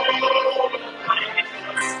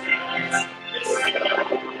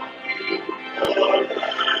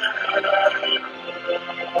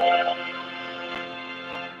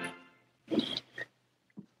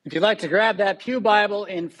If you'd like to grab that pew Bible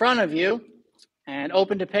in front of you and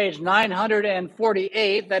open to page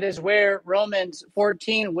 948, that is where Romans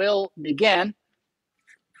 14 will begin.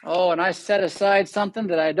 Oh, and I set aside something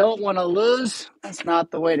that I don't want to lose. That's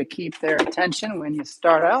not the way to keep their attention when you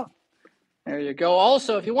start out. There you go.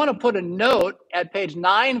 Also, if you want to put a note at page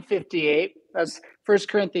 958, that's 1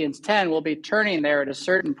 Corinthians 10, we'll be turning there at a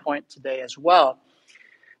certain point today as well.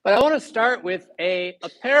 But I want to start with a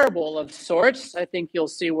parable of sorts. I think you'll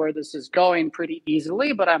see where this is going pretty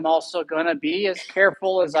easily, but I'm also going to be as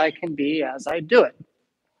careful as I can be as I do it.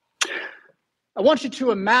 I want you to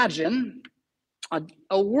imagine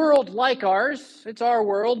a world like ours. It's our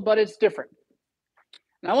world, but it's different.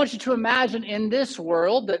 And I want you to imagine in this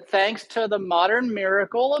world that thanks to the modern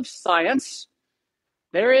miracle of science,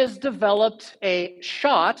 there is developed a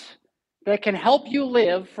shot that can help you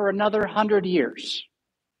live for another 100 years.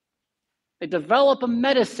 They develop a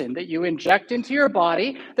medicine that you inject into your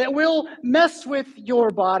body that will mess with your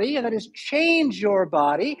body, and that is change your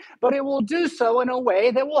body, but it will do so in a way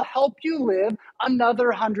that will help you live another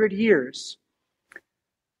 100 years.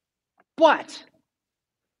 But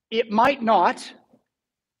it might not,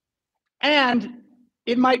 and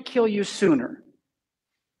it might kill you sooner.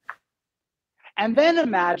 And then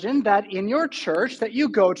imagine that in your church that you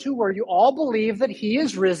go to, where you all believe that he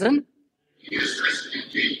is risen, He is risen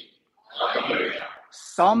indeed. Hallelujah.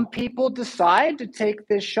 Some people decide to take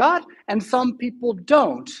this shot and some people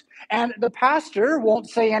don't. And the pastor won't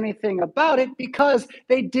say anything about it because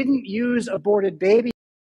they didn't use aborted baby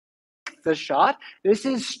the shot. This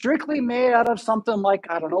is strictly made out of something like,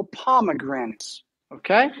 I don't know, pomegranates.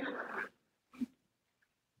 Okay?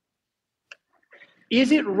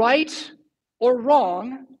 Is it right or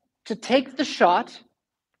wrong to take the shot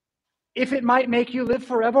if it might make you live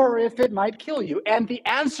forever or if it might kill you? And the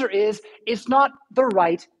answer is, it's not the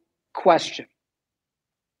right question.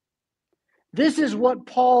 This is what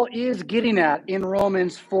Paul is getting at in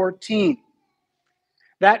Romans 14.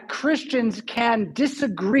 That Christians can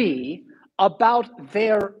disagree about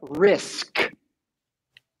their risk.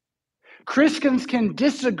 Christians can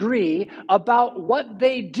disagree about what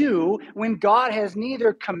they do when God has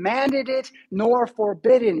neither commanded it nor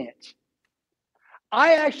forbidden it.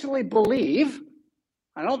 I actually believe,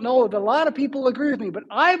 I don't know if a lot of people agree with me, but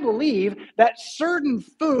I believe that certain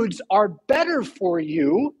foods are better for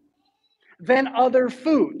you than other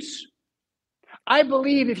foods. I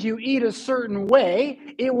believe if you eat a certain way,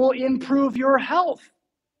 it will improve your health.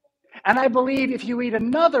 And I believe if you eat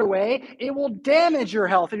another way, it will damage your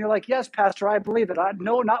health. And you're like, yes, Pastor, I believe it.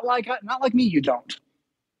 No, not like me, you don't.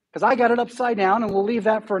 Because I got it upside down, and we'll leave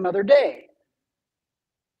that for another day.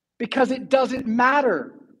 Because it doesn't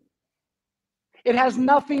matter. It has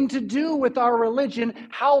nothing to do with our religion,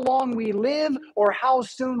 how long we live or how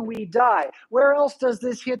soon we die. Where else does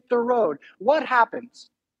this hit the road? What happens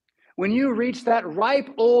when you reach that ripe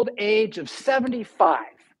old age of 75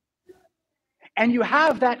 and you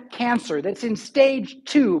have that cancer that's in stage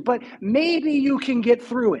 2, but maybe you can get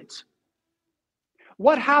through it?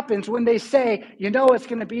 What happens when they say, it's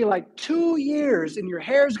going to be like 2 years and your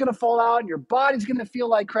hair's going to fall out and your body's going to feel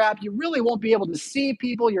like crap. You really won't be able to see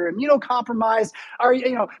people. You're immunocompromised,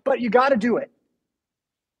 but you got to do it.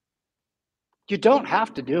 You don't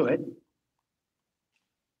have to do it.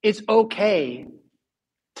 It's okay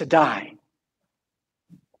to die.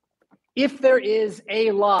 If there is a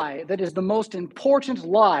lie that is the most important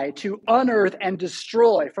lie to unearth and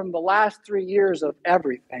destroy from the last 3 years of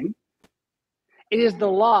everything, it is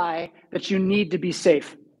the lie that you need to be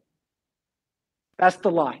safe. That's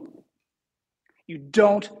the lie. You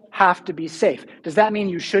don't have to be safe. Does that mean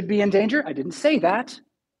you should be in danger? I didn't say that.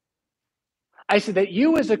 I said that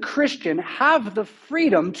you as a Christian have the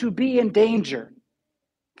freedom to be in danger.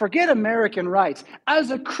 Forget American rights.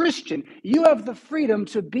 As a Christian, you have the freedom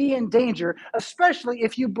to be in danger, especially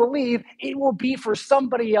if you believe it will be for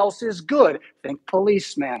somebody else's good. Think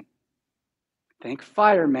policeman. Think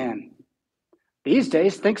fireman. These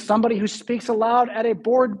days, think somebody who speaks aloud at a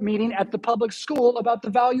board meeting at the public school about the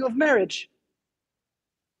value of marriage.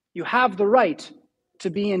 You have the right to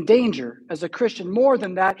be in danger as a Christian. More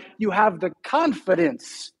than that, you have the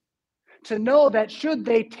confidence to know that should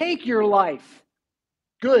they take your life,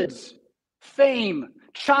 goods, fame,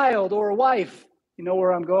 child, or wife, you know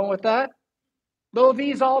where I'm going with that? Though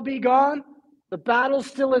these all be gone, the battle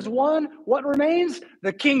still is won. What remains?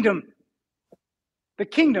 The kingdom. The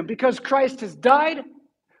kingdom, because Christ has died,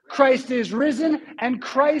 Christ is risen, and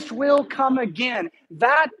Christ will come again.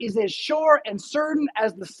 That is as sure and certain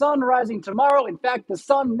as the sun rising tomorrow. In fact, the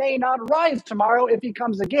sun may not rise tomorrow if he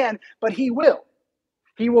comes again, but he will.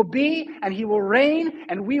 He will be, and he will reign,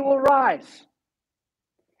 and we will rise.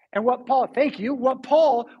 And what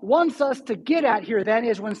Paul wants us to get at here then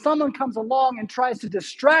is when someone comes along and tries to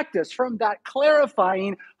distract us from that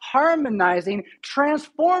clarifying, harmonizing,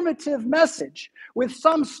 transformative message with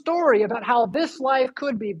some story about how this life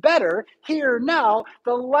could be better here now,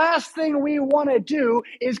 the last thing we want to do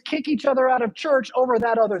is kick each other out of church over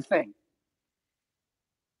that other thing.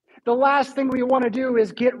 The last thing we want to do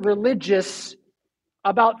is get religious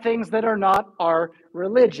about things that are not our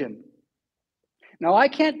religion. Now, I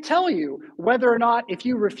can't tell you whether or not if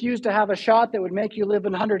you refuse to have a shot that would make you live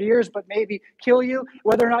 100 years but maybe kill you,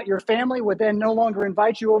 whether or not your family would then no longer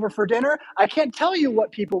invite you over for dinner. I can't tell you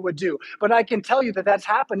what people would do, but I can tell you that that's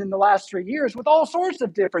happened in the last 3 years with all sorts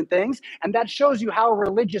of different things, and that shows you how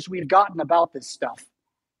religious we've gotten about this stuff.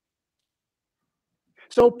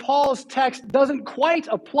 So Paul's text doesn't quite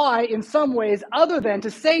apply in some ways other than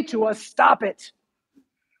to say to us, stop it.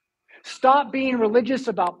 Stop being religious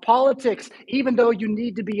about politics, even though you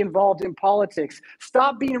need to be involved in politics.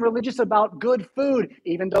 Stop being religious about good food,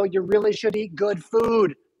 even though you really should eat good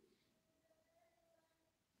food.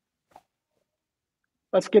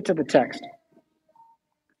 Let's get to the text.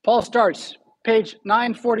 Paul starts, page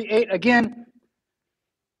 948 again,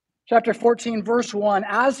 chapter 14, verse 1.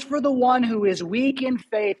 As for the one who is weak in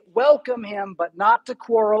faith, welcome him, but not to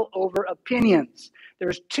quarrel over opinions.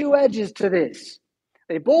 There's two edges to this.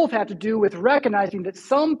 They both have to do with recognizing that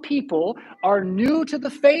some people are new to the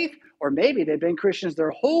faith, or maybe they've been Christians their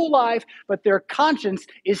whole life, but their conscience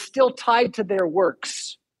is still tied to their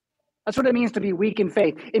works. That's what it means to be weak in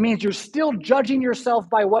faith. It means you're still judging yourself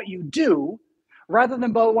by what you do rather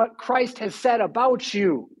than by what Christ has said about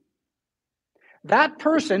you. That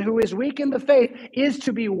person who is weak in the faith is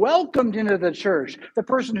to be welcomed into the church. The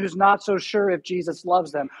person who's not so sure if Jesus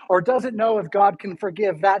loves them or doesn't know if God can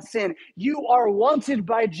forgive that sin. You are wanted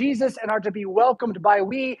by Jesus and are to be welcomed by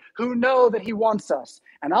we who know that he wants us.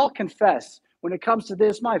 And I'll confess, when it comes to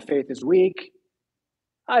this, my faith is weak.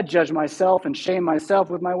 I judge myself and shame myself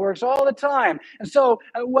with my works all the time. And so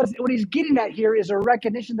what he's getting at here is a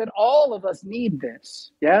recognition that all of us need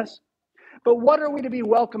this, yes? But what are we to be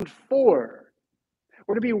welcomed for?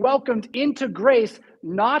 We're to be welcomed into grace,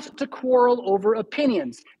 not to quarrel over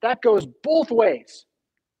opinions. That goes both ways.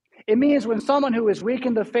 It means when someone who is weak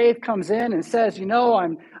in the faith comes in and says,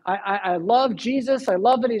 I love Jesus, I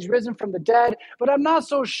love that he's risen from the dead, but I'm not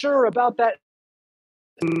so sure about that.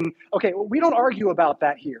 Okay, we don't argue about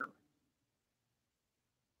that here.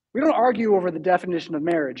 We don't argue over the definition of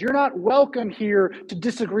marriage. You're not welcome here to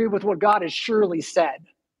disagree with what God has surely said.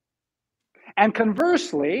 And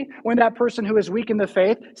conversely, when that person who is weak in the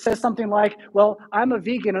faith says something like, well, I'm a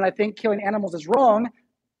vegan and I think killing animals is wrong,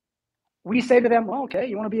 we say to them, well, okay,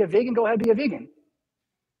 you want to be a vegan? Go ahead, be a vegan.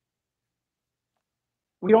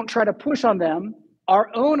 We don't try to push on them our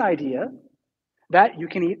own idea that you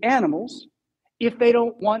can eat animals if they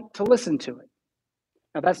don't want to listen to it.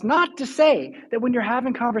 Now, that's not to say that when you're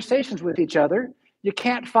having conversations with each other, you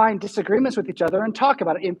can't find disagreements with each other and talk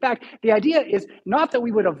about it. In fact, the idea is not that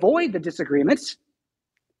we would avoid the disagreements,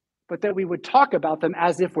 but that we would talk about them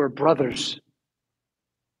as if we're brothers.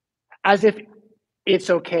 As if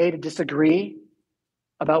it's okay to disagree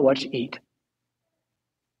about what you eat.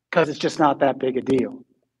 Because it's just not that big a deal.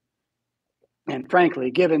 And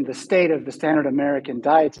frankly, given the state of the standard American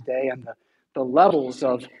diet today and the levels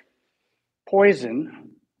of poison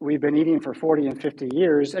we've been eating for 40 and 50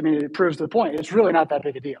 years, I mean, it proves the point. It's really not that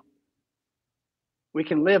big a deal. We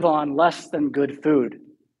can live on less than good food.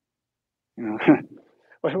 You know,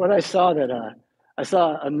 what I saw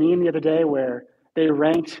a meme the other day where they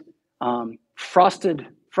ranked frosted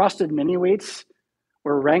mini wheats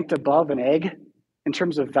were ranked above an egg in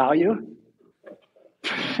terms of value.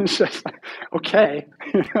 It's just like, okay,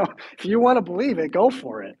 if you want to believe it, go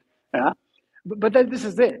for it. Yeah, but then this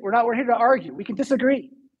is it. We're here to argue. We can disagree.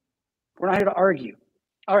 We're not here to argue.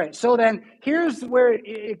 All right, so then here's where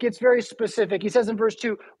it gets very specific. He says in verse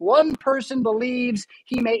 2, one person believes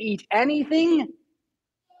he may eat anything,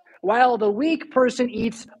 while the weak person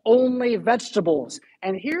eats only vegetables.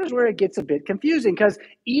 And here's where it gets a bit confusing, because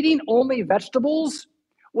eating only vegetables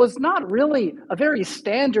was not really a very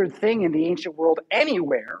standard thing in the ancient world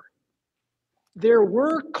anywhere. There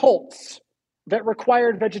were cults that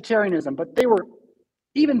required vegetarianism, but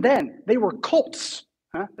even then, they were cults.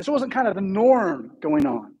 Huh? This wasn't kind of the norm going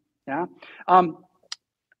on. Yeah.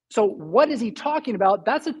 So what is he talking about?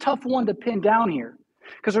 That's a tough one to pin down here.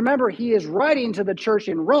 Because remember, he is writing to the church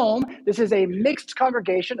in Rome. This is a mixed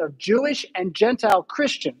congregation of Jewish and Gentile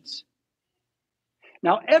Christians.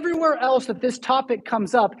 Now, everywhere else that this topic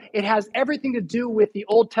comes up, it has everything to do with the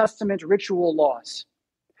Old Testament ritual laws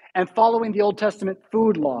and following the Old Testament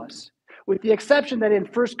food laws, with the exception that in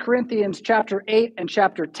 1 Corinthians chapter 8 and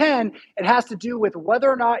chapter 10, it has to do with whether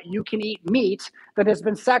or not you can eat meat that has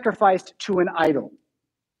been sacrificed to an idol.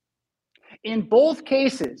 In both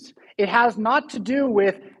cases, it has not to do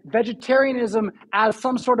with vegetarianism as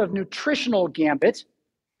some sort of nutritional gambit,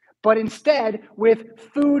 but instead with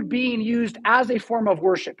food being used as a form of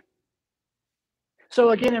worship.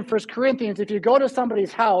 So again, in 1 Corinthians, if you go to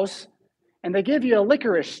somebody's house and they give you a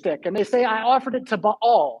licorice stick and they say, I offered it to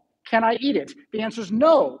Baal, can I eat it? The answer is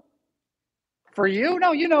no. For you?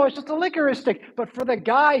 No, it's just a licorice stick. But for the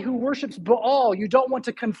guy who worships Baal, you don't want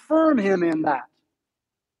to confirm him in that.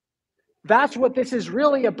 That's what this is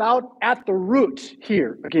really about at the root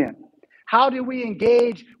here again. How do we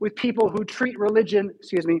engage with people who treat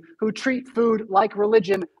who treat food like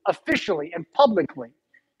religion officially and publicly?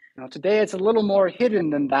 Now, today it's a little more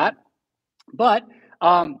hidden than that. But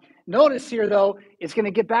notice here, though, it's going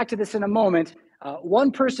to get back to this in a moment.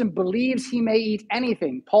 One person believes he may eat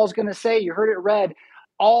anything. Paul's going to say, you heard it read,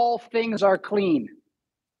 all things are clean.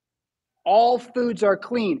 All foods are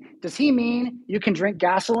clean. Does he mean you can drink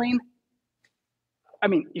gasoline? I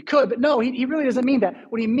mean, you could, but no, he really doesn't mean that.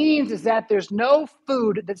 What he means is that there's no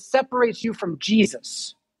food that separates you from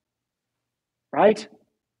Jesus, right?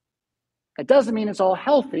 It doesn't mean it's all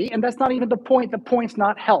healthy, and that's not even the point. The point's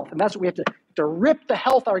not health, and that's what we have to rip the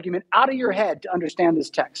health argument out of your head to understand this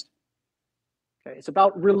text. Okay, it's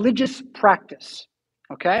about religious practice,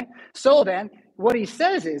 okay? So then, what he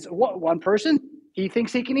says is, one person, he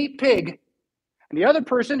thinks he can eat pig, and the other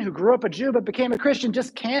person who grew up a Jew but became a Christian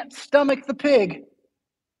just can't stomach the pig.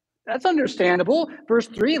 That's understandable. Verse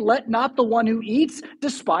 3, let not the one who eats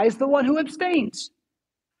despise the one who abstains.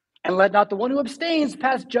 And let not the one who abstains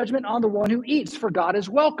pass judgment on the one who eats, for God has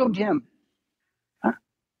welcomed him. Huh?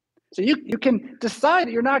 So you can decide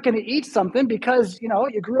that you're not going to eat something because,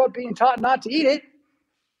 you grew up being taught not to eat it.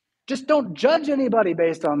 Just don't judge anybody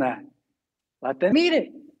based on that. Let them eat it.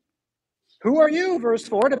 Who are you, verse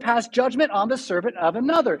 4, to pass judgment on the servant of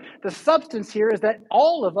another? The substance here is that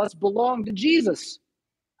all of us belong to Jesus.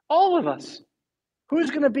 All of us. Who's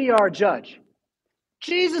going to be our judge?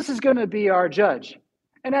 Jesus is going to be our judge.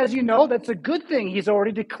 And as you know, that's a good thing. He's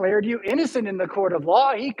already declared you innocent in the court of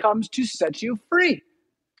law. He comes to set you free.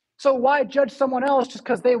 So why judge someone else just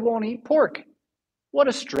because they won't eat pork? What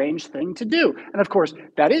a strange thing to do. And of course,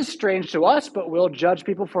 that is strange to us, but we'll judge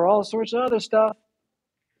people for all sorts of other stuff.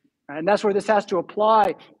 And that's where this has to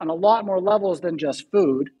apply on a lot more levels than just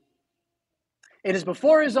food. It is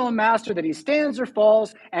before his own master that he stands or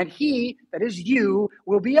falls, and he, that is you,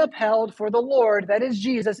 will be upheld, for the Lord, that is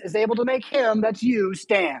Jesus, is able to make him, that's you,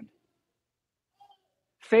 stand.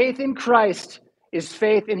 Faith in Christ is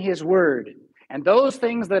faith in his word. And those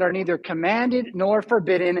things that are neither commanded nor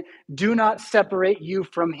forbidden do not separate you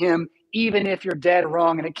from him, even if you're dead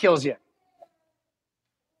wrong and it kills you.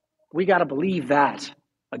 We got to believe that,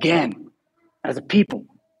 again, as a people.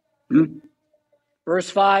 Verse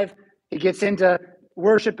 5. He gets into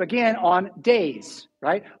worship again on days,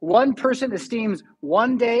 right? One person esteems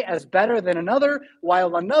one day as better than another,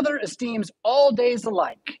 while another esteems all days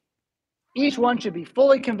alike. Each one should be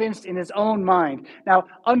fully convinced in his own mind. Now,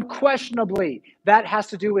 unquestionably, that has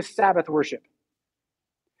to do with Sabbath worship.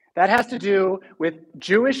 That has to do with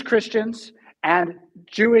Jewish Christians and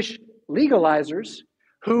Jewish legalizers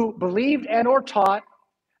who believed and or taught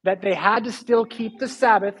that they had to still keep the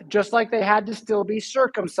Sabbath, just like they had to still be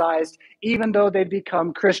circumcised, even though they'd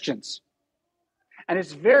become Christians. And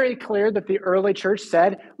it's very clear that the early church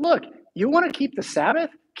said, look, you want to keep the Sabbath?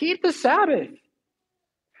 Keep the Sabbath.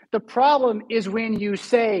 The problem is when you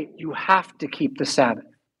say you have to keep the Sabbath.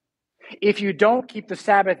 If you don't keep the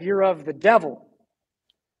Sabbath, you're of the devil,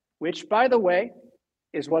 which, by the way,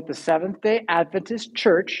 is what the Seventh-day Adventist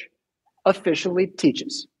Church officially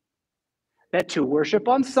teaches. That to worship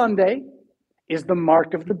on Sunday is the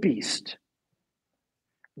mark of the beast.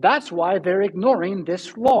 That's why they're ignoring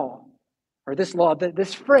this law,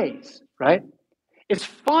 this phrase, right? It's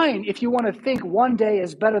fine if you want to think one day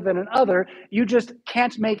is better than another. You just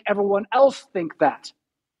can't make everyone else think that.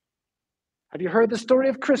 Have you heard the story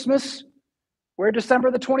of Christmas? Where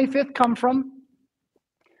December the 25th come from?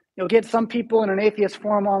 You'll get some people in an atheist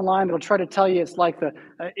forum online that'll try to tell you it's like the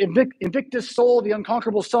Invictus Sol, the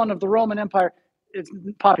unconquerable son of the Roman Empire. It's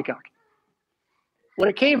poppycock. What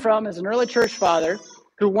it came from is an early church father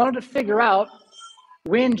who wanted to figure out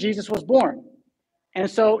when Jesus was born.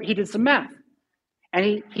 And so he did some math.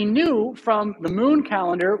 And he knew from the moon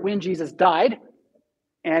calendar when Jesus died.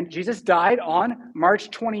 And Jesus died on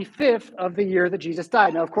March 25th of the year that Jesus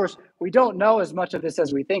died. Now, of course, we don't know as much of this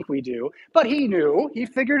as we think we do, but he knew, he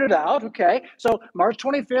figured it out, okay? So March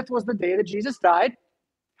 25th was the day that Jesus died.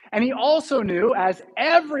 And he also knew, as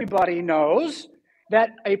everybody knows, that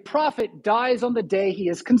a prophet dies on the day he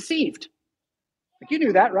is conceived. Like, you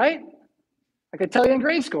knew that, right? I could tell you in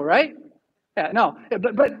grade school, right? Yeah, no,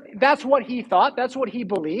 but that's what he thought. That's what he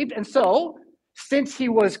believed. And so, since he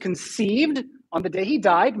was conceived on the day he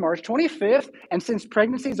died, March 25th, and since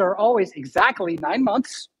pregnancies are always exactly 9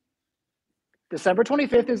 months, December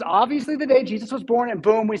 25th is obviously the day Jesus was born, and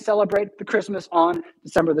boom, we celebrate the Christmas on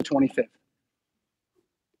December the 25th.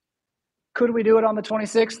 Could we do it on the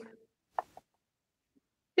 26th?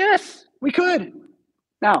 Yes, we could.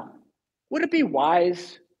 Now, would it be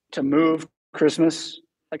wise to move Christmas?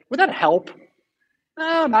 Like, would that help?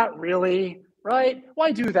 No, not really, right?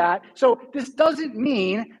 Why do that? So this doesn't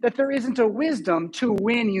mean that there isn't a wisdom to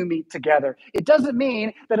when you meet together. It doesn't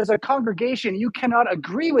mean that as a congregation you cannot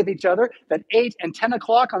agree with each other that 8 and 10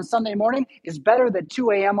 o'clock on Sunday morning is better than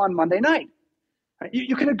 2 a.m. on Monday night. Right?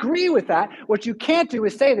 You can agree with that. What you can't do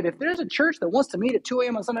is say that if there's a church that wants to meet at 2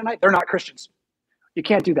 a.m. on Sunday night, they're not Christians. You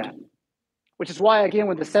can't do that. Which is why, again,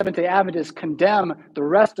 when the Seventh-day Adventists condemn the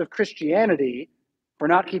rest of Christianity for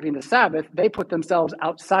not keeping the Sabbath, they put themselves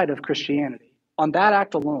outside of Christianity on that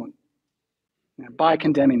act alone, by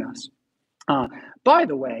condemning us. By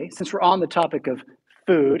the way, since we're on the topic of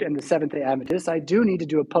food and the Seventh-day Adventists, I do need to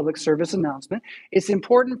do a public service announcement. It's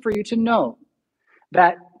important for you to know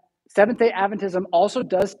that Seventh-day Adventism also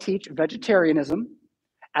does teach vegetarianism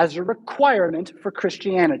as a requirement for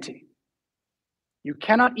Christianity. You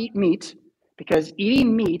cannot eat meat because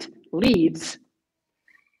eating meat leads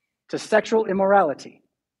to sexual immorality.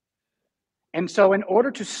 And so in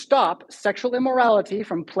order to stop sexual immorality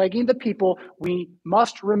from plaguing the people, we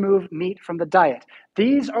must remove meat from the diet.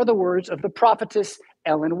 These are the words of the prophetess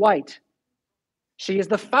Ellen White. She is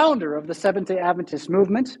the founder of the Seventh-day Adventist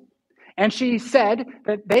movement, and she said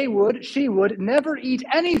that she would never eat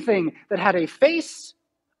anything that had a face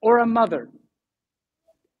or a mother.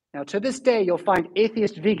 Now, to this day, you'll find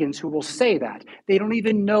atheist vegans who will say that. They don't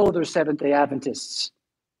even know they're Seventh-day Adventists,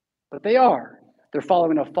 but they are. They're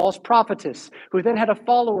following a false prophetess who then had a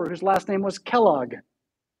follower whose last name was Kellogg.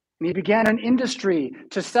 And he began an industry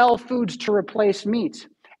to sell foods to replace meat.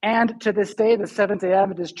 And to this day, the Seventh-day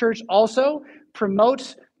Adventist Church also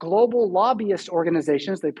promotes global lobbyist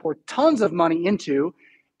organizations they pour tons of money into,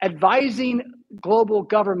 advising global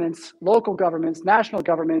governments, local governments, national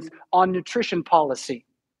governments on nutrition policy.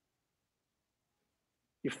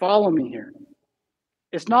 You follow me here?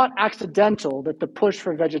 It's not accidental that the push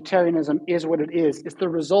for vegetarianism is what it is. It's the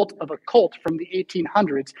result of a cult from the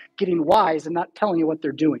 1800s getting wise and not telling you what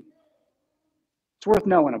they're doing. It's worth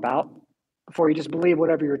knowing about before you just believe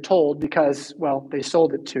whatever you're told because, well, they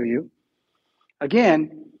sold it to you.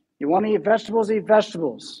 Again, you want to eat vegetables, eat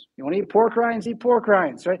vegetables. You want to eat pork rinds, eat pork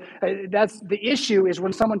rinds, right? That's the issue is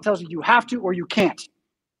when someone tells you you have to or you can't.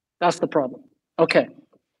 That's the problem. Okay,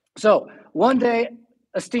 so one day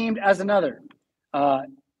esteemed as another.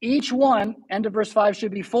 Each one, end of verse 5,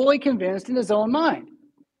 should be fully convinced in his own mind.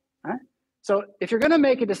 Right? So if you're going to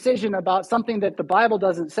make a decision about something that the Bible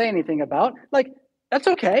doesn't say anything about, that's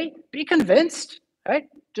okay. Be convinced, right?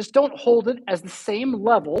 Just don't hold it as the same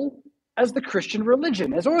level as the Christian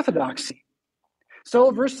religion, as orthodoxy.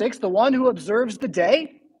 So verse 6, the one who observes the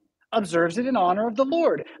day observes it in honor of the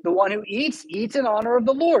Lord. The one who eats, eats in honor of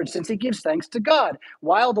the Lord, since he gives thanks to God,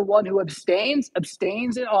 while the one who abstains,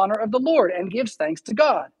 abstains in honor of the Lord and gives thanks to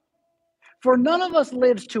God. For none of us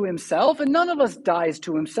lives to himself, and none of us dies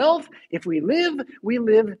to himself. If we live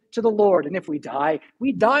to the Lord, and if we die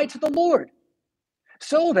to the Lord.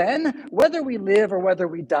 So then, whether we live or whether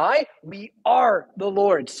we die, we are the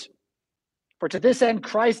Lord's. For to this end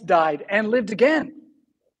Christ died and lived again,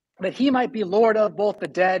 that he might be Lord of both the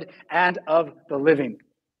dead and of the living.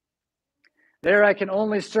 There I can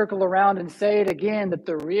only circle around and say it again, that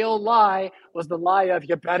the real lie was the lie of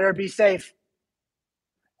you better be safe.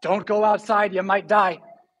 Don't go outside, you might die.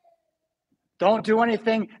 Don't do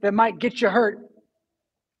anything that might get you hurt.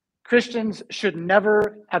 Christians should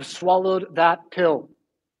never have swallowed that pill.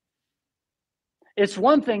 It's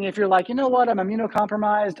one thing if you're like, you know what, I'm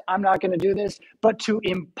immunocompromised, I'm not going to do this, but to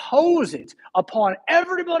impose it upon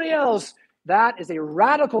everybody else, that is a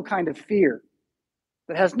radical kind of fear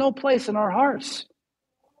that has no place in our hearts.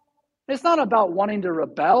 It's not about wanting to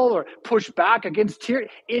rebel or push back against tyranny.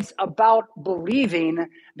 It's about believing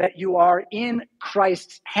that you are in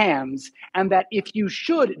Christ's hands and that if you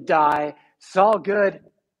should die, it's all good.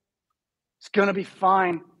 It's going to be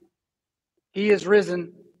fine. He is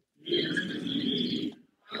risen.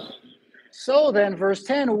 So then, verse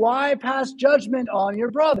 10, why pass judgment on your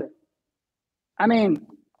brother? I mean,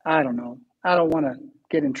 I don't know. I don't want to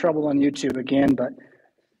get in trouble on YouTube again, but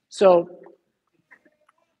so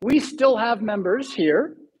we still have members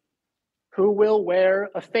here who will wear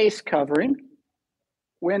a face covering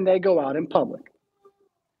when they go out in public.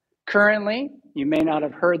 Currently, you may not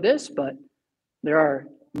have heard this, but there are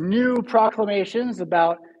new proclamations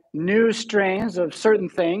about new strains of certain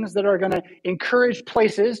things that are going to encourage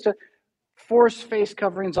places to force face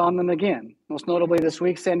coverings on them again. Most notably this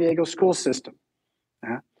week, San Diego school system,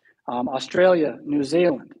 Australia, New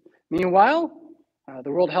Zealand. Meanwhile,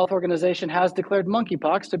 the World Health Organization has declared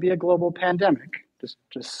monkeypox to be a global pandemic,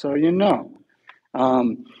 just so you know.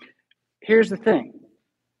 Here's the thing.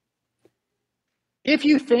 If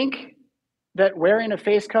you think that wearing a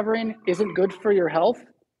face covering isn't good for your health,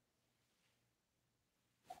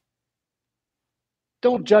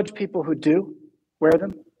 don't judge people who do wear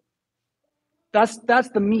them. That's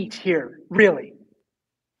the meat here, really.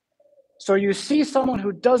 So you see someone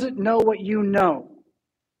who doesn't know what you know.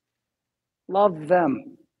 Love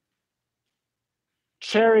them.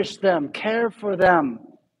 Cherish them. Care for them.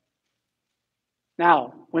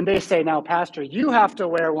 Now, when they say, now, Pastor, you have to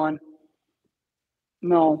wear one.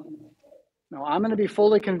 No, I'm going to be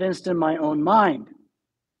fully convinced in my own mind.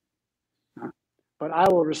 But I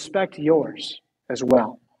will respect yours as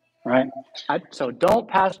well, right? So don't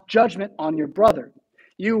pass judgment on your brother.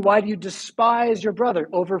 Why do you despise your brother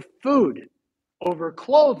over food, over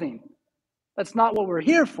clothing? That's not what we're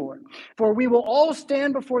here for. For we will all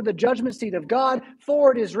stand before the judgment seat of God,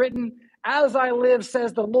 for it is written, as I live,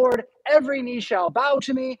 says the Lord, every knee shall bow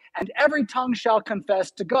to me, and every tongue shall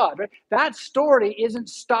confess to God. Right? That story isn't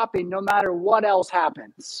stopping no matter what else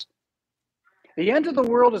happens. The end of the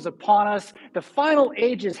world is upon us. The final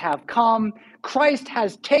ages have come. Christ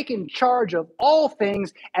has taken charge of all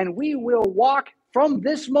things, and we will walk from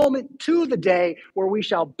this moment to the day where we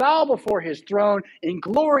shall bow before his throne in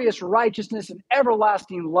glorious righteousness and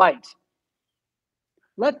everlasting light.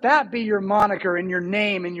 Let that be your moniker and your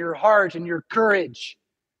name and your heart and your courage.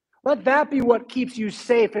 Let that be what keeps you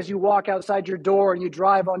safe as you walk outside your door and you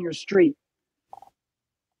drive on your street.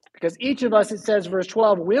 Because each of us, it says, verse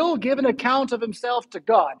 12, will give an account of himself to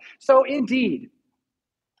God. So indeed,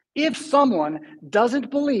 if someone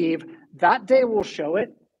doesn't believe, that day will show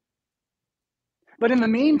it. But in the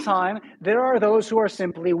meantime, there are those who are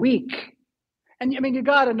simply weak. And you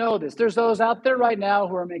got to know this. There's those out there right now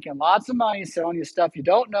who are making lots of money selling you stuff you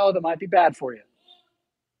don't know that might be bad for you.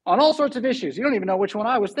 On all sorts of issues. You don't even know which one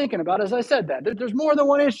I was thinking about as I said that. There's more than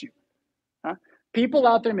one issue. People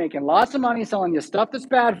out there making lots of money selling you stuff that's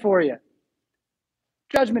bad for you.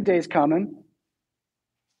 Judgment day's coming.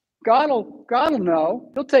 God will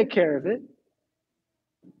know. He'll take care of it.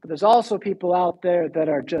 But there's also people out there that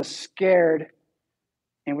are just scared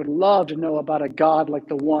and would love to know about a God like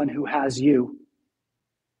the one who has you.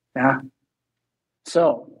 Yeah.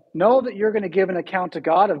 So know that you're going to give an account to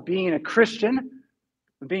God of being a Christian,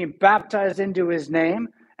 of being baptized into his name,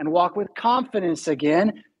 and walk with confidence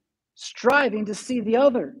again, striving to see the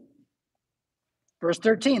other. Verse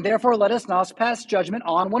 13, therefore let us not pass judgment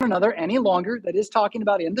on one another any longer, that is talking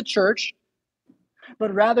about in the church,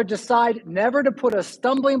 but rather decide never to put a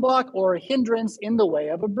stumbling block or a hindrance in the way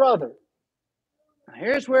of a brother. Now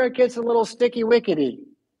here's where it gets a little sticky-wickety.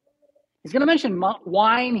 He's going to mention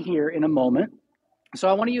wine here in a moment. So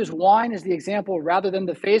I want to use wine as the example rather than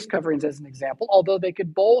the face coverings as an example, although they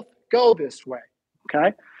could both go this way,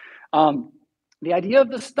 okay? The idea of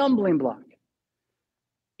the stumbling block.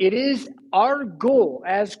 It is our goal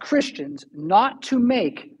as Christians not to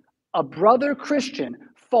make a brother Christian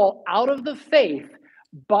fall out of the faith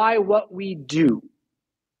by what we do.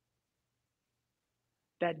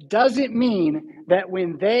 That doesn't mean that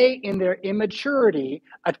when they, in their immaturity,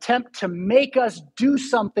 attempt to make us do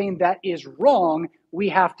something that is wrong, we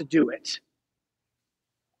have to do it.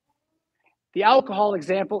 The alcohol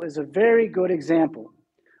example is a very good example,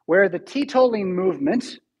 where the teetotaling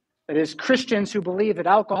movement, that is Christians who believe that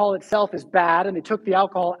alcohol itself is bad and they took the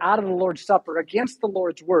alcohol out of the Lord's Supper against the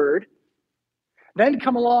Lord's word, then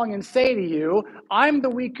come along and say to you, I'm the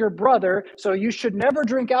weaker brother, so you should never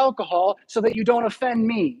drink alcohol so that you don't offend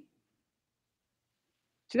me.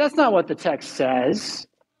 See, that's not what the text says.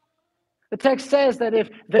 The text says that if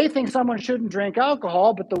they think someone shouldn't drink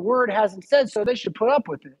alcohol, but the word hasn't said so, they should put up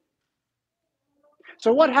with it.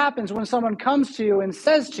 So what happens when someone comes to you and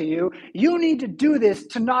says to you, you need to do this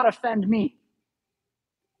to not offend me?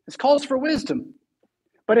 This calls for wisdom.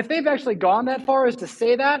 But if they've actually gone that far as to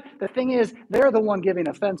say that, the thing is, they're the one giving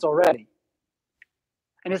offense already.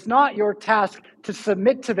 And it's not your task to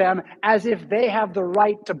submit to them as if they have the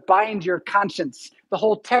right to bind your conscience. The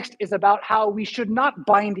whole text is about how we should not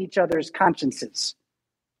bind each other's consciences.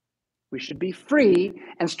 We should be free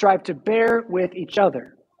and strive to bear with each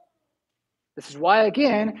other. This is why,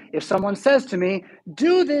 again, if someone says to me,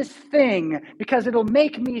 do this thing because it'll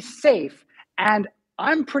make me safe, and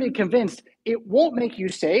I'm pretty convinced it won't make you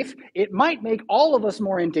safe, it might make all of us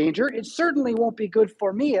more in danger, it certainly won't be good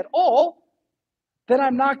for me at all, then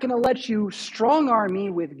I'm not going to let you strong-arm me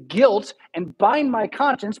with guilt and bind my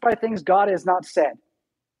conscience by things God has not said.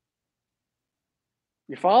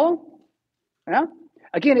 You follow? Yeah?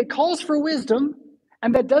 Again, it calls for wisdom,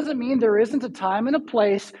 and that doesn't mean there isn't a time and a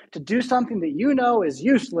place to do something that you know is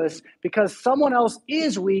useless because someone else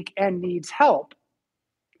is weak and needs help.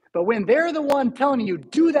 But when they're the one telling you,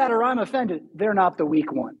 do that or I'm offended, they're not the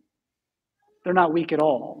weak one. They're not weak at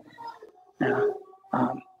all. Yeah.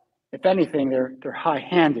 If anything, they're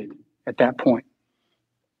high-handed at that point.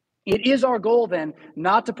 It is our goal then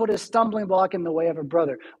not to put a stumbling block in the way of a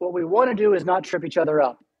brother. What we want to do is not trip each other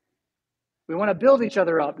up. We want to build each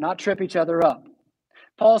other up, not trip each other up.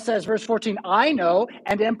 Paul says, verse 14, I know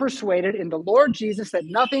and am persuaded in the Lord Jesus that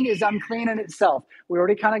nothing is unclean in itself. We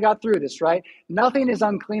already kind of got through this, right? Nothing is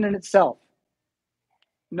unclean in itself.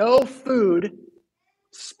 No food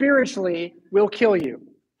spiritually will kill you.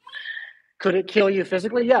 Could it kill you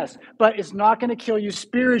physically? Yes, but it's not going to kill you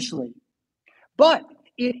spiritually. But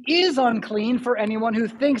it is unclean for anyone who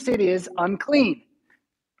thinks it is unclean.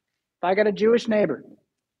 If I got a Jewish neighbor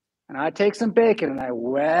and I take some bacon and I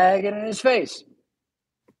wag it in his face,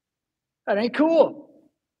 that ain't cool.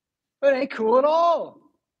 That ain't cool at all.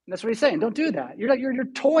 And that's what he's saying. Don't do that. You're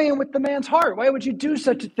toying with the man's heart. Why would you do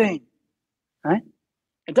such a thing? Right?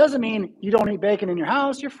 It doesn't mean you don't eat bacon in your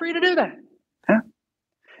house. You're free to do that. Huh?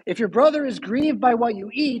 If your brother is grieved by what you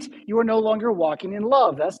eat, you are no longer walking in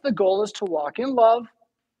love. That's the goal, is to walk in love,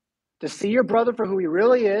 to see your brother for who he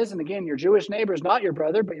really is. And again, your Jewish neighbor is not your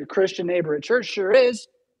brother, but your Christian neighbor at church sure is.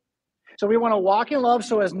 So we want to walk in love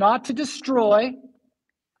so as not to destroy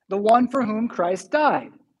the one for whom Christ died.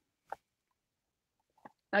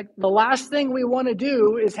 Like, the last thing we want to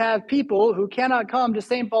do is have people who cannot come to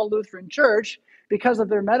St. Paul Lutheran Church because of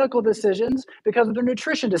their medical decisions, because of their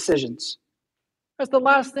nutrition decisions. That's the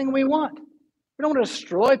last thing we want. We don't want to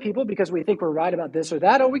destroy people because we think we're right about this or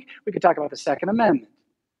that. Or we could talk about the Second Amendment.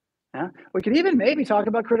 Yeah? We could even maybe talk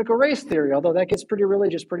about critical race theory, although that gets pretty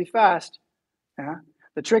religious pretty fast. Yeah?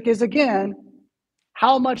 The trick is, again,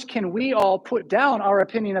 how much can we all put down our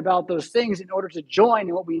opinion about those things in order to join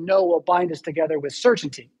in what we know will bind us together with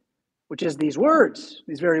certainty, which is these words,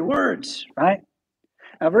 these very words, right?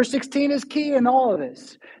 Now, verse 16 is key in all of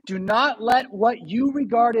this. Do not let what you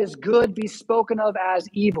regard as good be spoken of as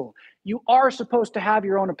evil. You are supposed to have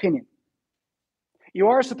your own opinion. You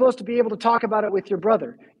are supposed to be able to talk about it with your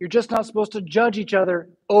brother. You're just not supposed to judge each other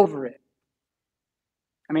over it.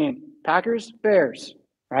 I mean, Packers, Bears,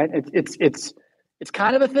 right? It's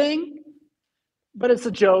kind of a thing, but it's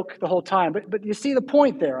a joke the whole time. But you see the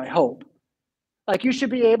point there, I hope. Like, you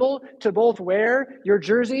should be able to both wear your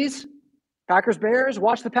jerseys, Packers, Bears,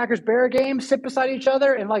 watch the Packers-Bear game, sit beside each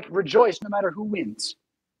other, and like rejoice no matter who wins.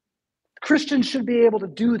 Christians should be able to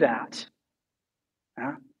do that.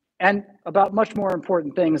 And about much more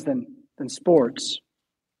important things than sports.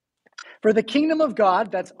 For the kingdom of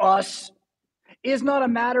God, that's us, is not a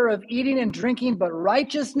matter of eating and drinking, but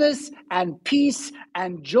righteousness and peace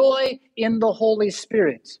and joy in the Holy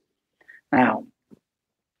Spirit. Now,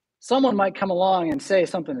 someone might come along and say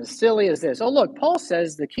something as silly as this. Oh, look, Paul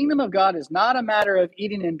says the kingdom of God is not a matter of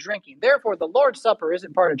eating and drinking. Therefore, the Lord's Supper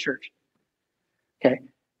isn't part of church. Okay,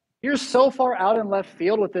 you're so far out in left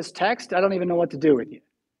field with this text, I don't even know what to do with you.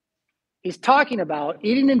 He's talking about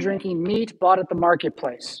eating and drinking meat bought at the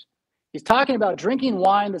marketplace. He's talking about drinking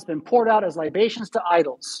wine that's been poured out as libations to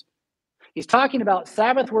idols. He's talking about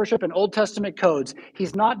Sabbath worship and Old Testament codes.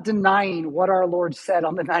 He's not denying what our Lord said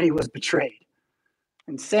on the night he was betrayed.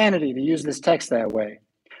 Insanity to use this text that way.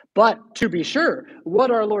 But to be sure,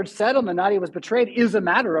 what our Lord said on the night he was betrayed is a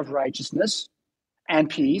matter of righteousness and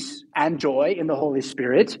peace and joy in the Holy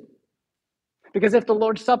Spirit. Because if the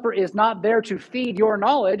Lord's Supper is not there to feed your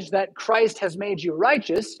knowledge that Christ has made you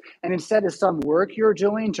righteous, and instead is some work you're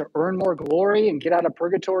doing to earn more glory and get out of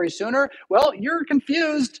purgatory sooner, well, you're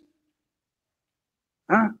confused.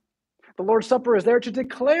 The Lord's Supper is there to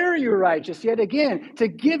declare you righteous, yet again, to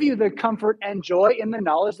give you the comfort and joy in the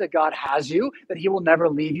knowledge that God has you, that he will never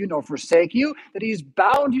leave you nor forsake you, that he's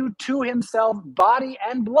bound you to himself, body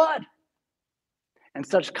and blood. And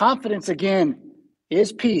such confidence, again,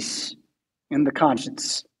 is peace in the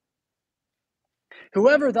conscience.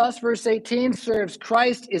 Whoever thus, verse 18, serves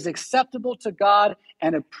Christ is acceptable to God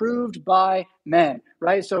and approved by men,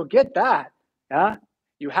 right? So get that. Yeah?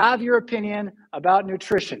 You have your opinion about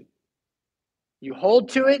nutrition. You hold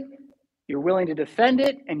to it, You're willing to defend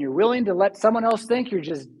it, and you're willing to let someone else think you're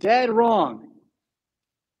just dead wrong.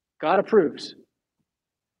 God approves.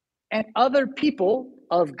 And other people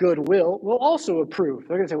of goodwill will also approve.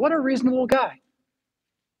 They're going to say, what a reasonable guy.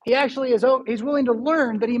 He actually he's willing to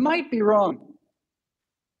learn that he might be wrong.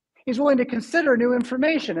 He's willing to consider new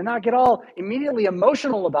information and not get all immediately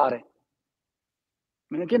emotional about it.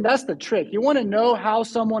 I mean, again, that's the trick. You want to know how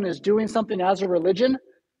someone is doing something as a religion?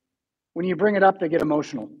 When you bring it up, they get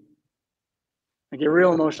emotional. They get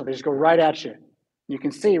real emotional. They just go right at you. You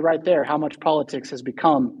can see right there how much politics has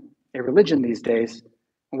become a religion these days,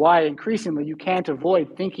 and why increasingly you can't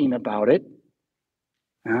avoid thinking about it.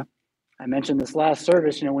 I mentioned this last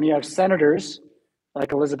service, when you have senators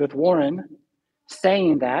like Elizabeth Warren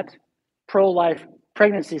saying that pro-life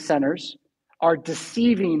pregnancy centers are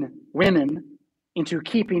deceiving women into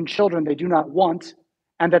keeping children they do not want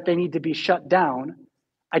and that they need to be shut down,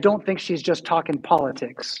 I don't think she's just talking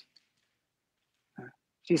politics.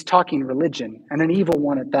 She's talking religion, and an evil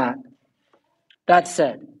one at that. That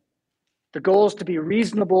said, the goal is to be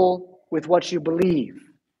reasonable with what you believe,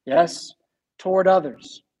 yes, toward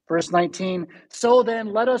others. Verse 19, so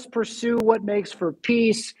then let us pursue what makes for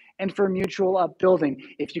peace and for mutual upbuilding.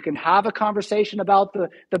 If you can have a conversation about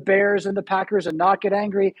the Bears and the Packers and not get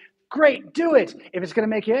angry, great, do it. If it's going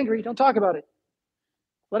to make you angry, don't talk about it.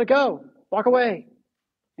 Let it go. Walk away.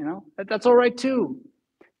 That's all right too.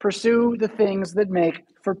 Pursue the things that make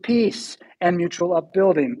for peace and mutual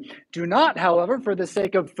upbuilding. Do not, however, for the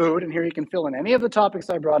sake of food, and here you can fill in any of the topics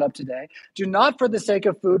I brought up today, do not for the sake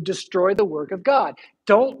of food destroy the work of God.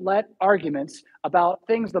 Don't let arguments about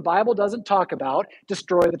things the Bible doesn't talk about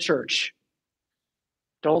destroy the church.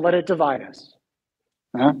 Don't let it divide us.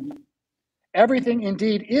 Everything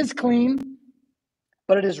indeed is clean,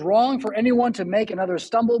 but it is wrong for anyone to make another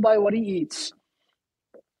stumble by what he eats.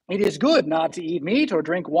 It is good not to eat meat or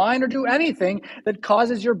drink wine or do anything that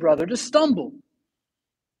causes your brother to stumble.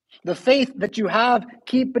 The faith that you have,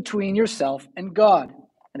 keep between yourself and God.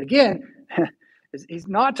 And again, he's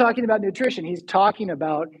not talking about nutrition. He's talking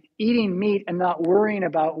about eating meat and not worrying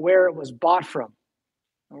about where it was bought from.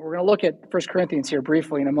 We're going to look at 1 Corinthians here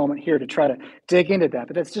briefly in a moment here to try to dig into that.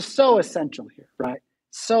 But that's just so essential here, right?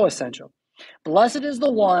 So essential. Blessed is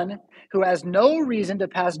the one who has no reason to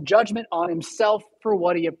pass judgment on himself for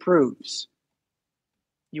what he approves.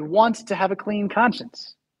 You want to have a clean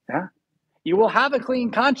conscience. Yeah? You will have a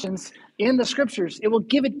clean conscience in the scriptures. It will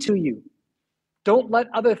give it to you. Don't let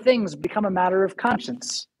other things become a matter of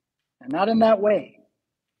conscience. And not in that way.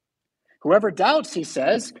 Whoever doubts, he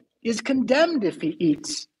says, is condemned if he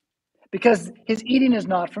eats, because his eating is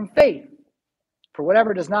not from faith. For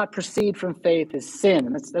whatever does not proceed from faith is sin.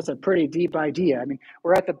 And that's a pretty deep idea. I mean,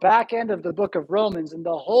 we're at the back end of the book of Romans, and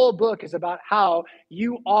the whole book is about how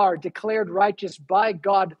you are declared righteous by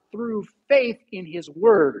God through faith in his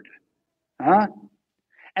word.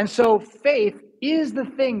 And so faith is the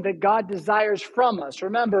thing that God desires from us.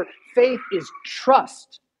 Remember, faith is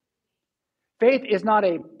trust. Faith is not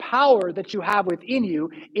a power that you have within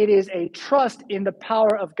you. It is a trust in the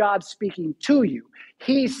power of God speaking to you.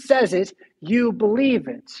 He says it, you believe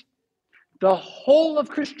it. The whole of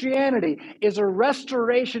Christianity is a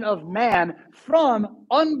restoration of man from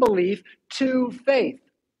unbelief to faith.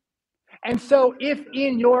 And so if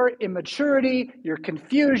in your immaturity, your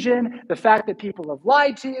confusion, the fact that people have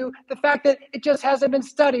lied to you, the fact that it just hasn't been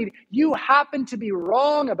studied, you happen to be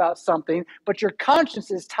wrong about something, but your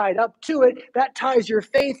conscience is tied up to it, that ties your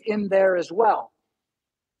faith in there as well.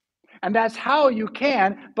 And that's how you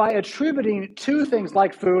can, by attributing to things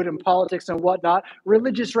like food and politics and whatnot,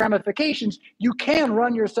 religious ramifications, you can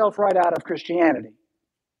run yourself right out of Christianity.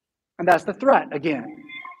 And that's the threat again.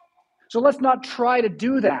 So let's not try to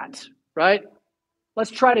do that, right? Let's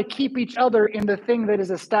try to keep each other in the thing that is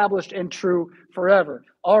established and true forever.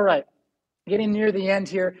 All right, getting near the end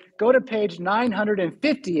here. Go to page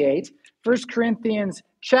 958, 1 Corinthians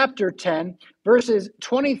chapter 10, verses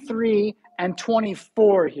 23 and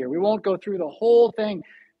 24 here. We won't go through the whole thing.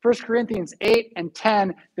 1 Corinthians 8 and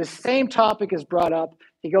 10, the same topic is brought up.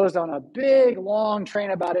 He goes on a big, long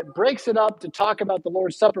train about it, breaks it up to talk about the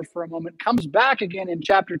Lord's Supper for a moment, comes back again in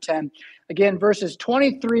chapter 10. Again, verses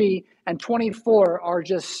 23 and 24 are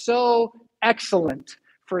just so excellent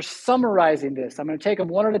for summarizing this. I'm going to take them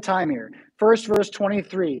one at a time here. First, verse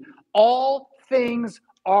 23. All things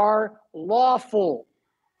are lawful.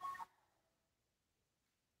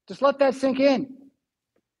 Just let that sink in.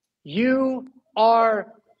 You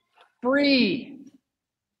are free.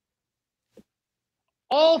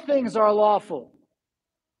 All things are lawful,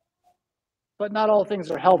 but not all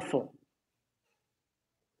things are helpful.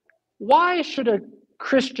 Why should a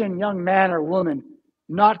Christian young man or woman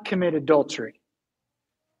not commit adultery?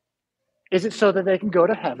 Is it so that they can go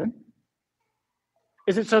to heaven?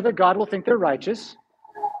 Is it so that God will think they're righteous?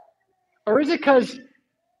 Or is it because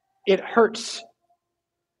it hurts?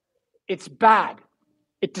 It's bad.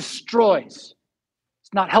 It destroys.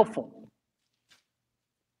 It's not helpful.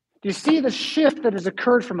 Do you see the shift that has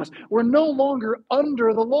occurred from us? We're no longer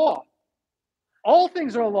under the law. All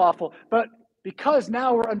things are lawful, but because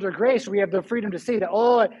now we're under grace, we have the freedom to say that,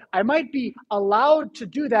 oh, I might be allowed to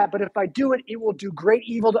do that, but if I do it, it will do great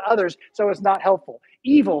evil to others, so it's not helpful.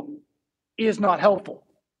 Evil is not helpful.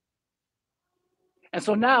 And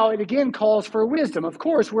so now it again calls for wisdom. Of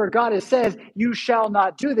course, where God has says, you shall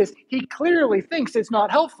not do this, he clearly thinks it's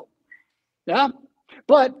not helpful. Yeah?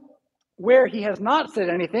 But where he has not said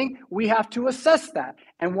anything, we have to assess that.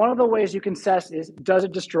 And one of the ways you can assess is, does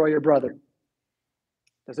it destroy your brother?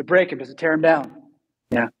 Does it break him? Does it tear him down?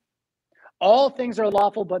 Yeah. All things are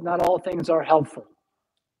lawful, but not all things are helpful.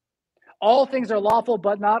 All things are lawful,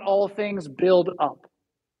 but not all things build up.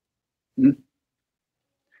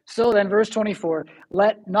 So then, verse 24,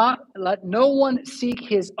 let no one seek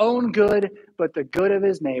his own good, but the good of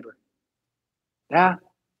his neighbor. Yeah.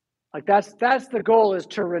 Like that's the goal, is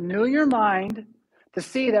to renew your mind, to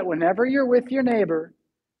see that whenever you're with your neighbor,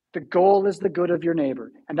 the goal is the good of your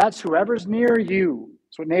neighbor. And that's whoever's near you.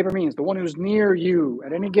 That's what neighbor means, the one who's near you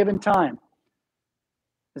at any given time.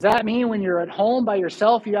 Does that mean when you're at home by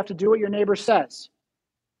yourself, you have to do what your neighbor says?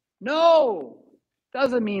 No,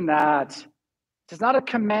 doesn't mean that. It is not a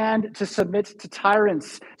command to submit to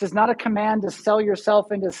tyrants. It is not a command to sell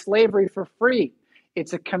yourself into slavery for free.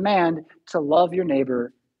 It's a command to love your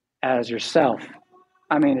neighbor as yourself.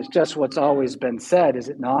 I mean, it's just what's always been said, is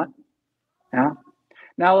it not? Yeah.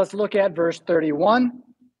 Now let's look at verse 31.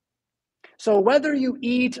 So whether you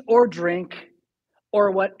eat or drink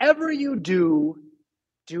or whatever you do,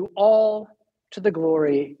 do all to the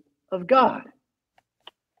glory of God.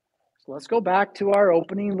 So let's go back to our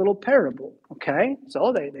opening little parable, okay?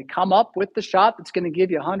 So they come up with the shot that's going to give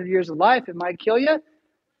you 100 years of life. It might kill you.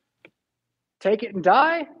 Take it and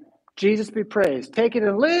die, Jesus be praised. Take it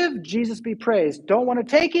and live, Jesus be praised. Don't want to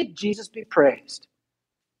take it, Jesus be praised.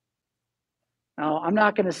 Now, I'm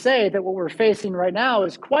not going to say that what we're facing right now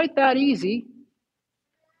is quite that easy.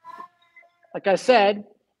 Like I said,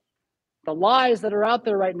 the lies that are out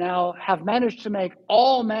there right now have managed to make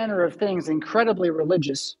all manner of things incredibly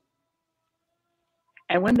religious.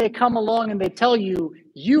 And when they come along and they tell you,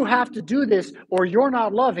 you have to do this or you're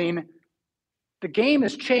not loving, the game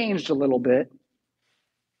has changed a little bit.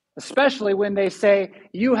 Especially when they say,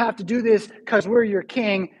 you have to do this because we're your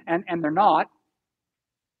king, and they're not.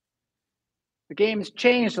 The game has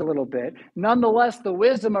changed a little bit. Nonetheless, the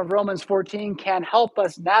wisdom of Romans 14 can help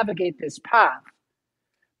us navigate this path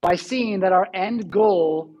by seeing that our end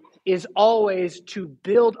goal is always to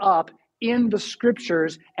build up in the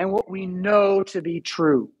scriptures and what we know to be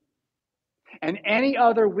true. And any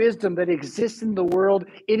other wisdom that exists in the world,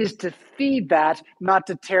 it is to feed that, not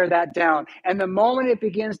to tear that down. And the moment it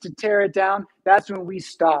begins to tear it down, that's when we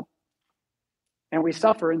stop. And we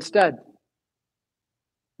suffer instead.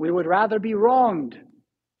 We would rather be wronged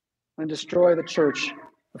than destroy the church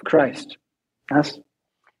of Christ. Yes?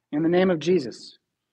 In the name of Jesus.